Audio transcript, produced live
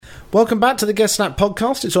Welcome back to the Guest Snap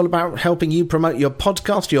podcast. It's all about helping you promote your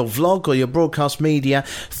podcast, your vlog, or your broadcast media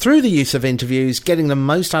through the use of interviews, getting the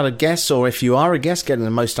most out of guests, or if you are a guest, getting the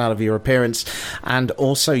most out of your appearance, and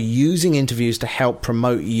also using interviews to help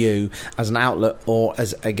promote you as an outlet or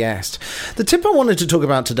as a guest. The tip I wanted to talk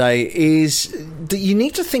about today is that you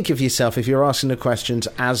need to think of yourself, if you're asking the questions,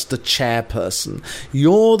 as the chairperson.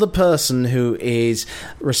 You're the person who is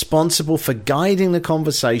responsible for guiding the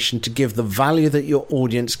conversation to give the value that your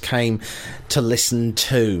audience came to listen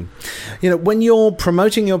to. You know, when you're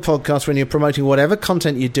promoting your podcast, when you're promoting whatever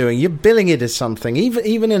content you're doing, you're billing it as something.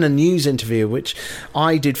 Even in a news interview, which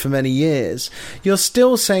I did for many years, you're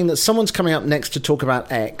still saying that someone's coming up next to talk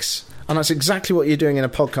about X. And that's exactly what you're doing in a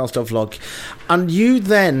podcast or vlog. And you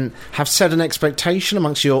then have set an expectation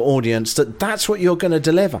amongst your audience that that's what you're going to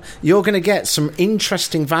deliver. You're going to get some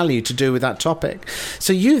interesting value to do with that topic.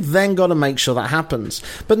 So you've then got to make sure that happens.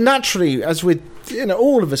 But naturally, as with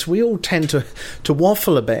all of us, we all tend to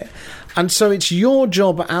waffle a bit. And so it's your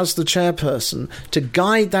job as the chairperson to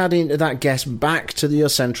guide that guest back to your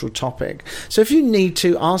central topic. So if you need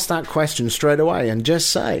to, ask that question straight away and just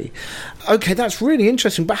say, okay, that's really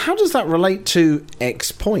interesting, but how does that relate to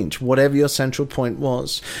X point, whatever your central point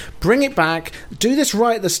was? Bring it back. Do this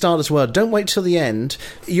right at the start as well. Don't wait till the end.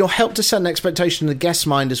 You'll help to set an expectation in the guest's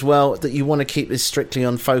mind as well that you want to keep this strictly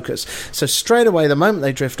on focus. So straight away, the moment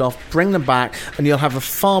they drift off, bring them back, and you'll have a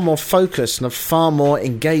far more focused and a far more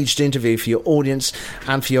engaged interview for your audience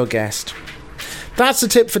and for your guest. That's the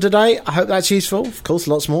tip for today. I hope that's useful. Of course,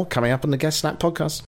 lots more coming up on the Guest Snap podcast.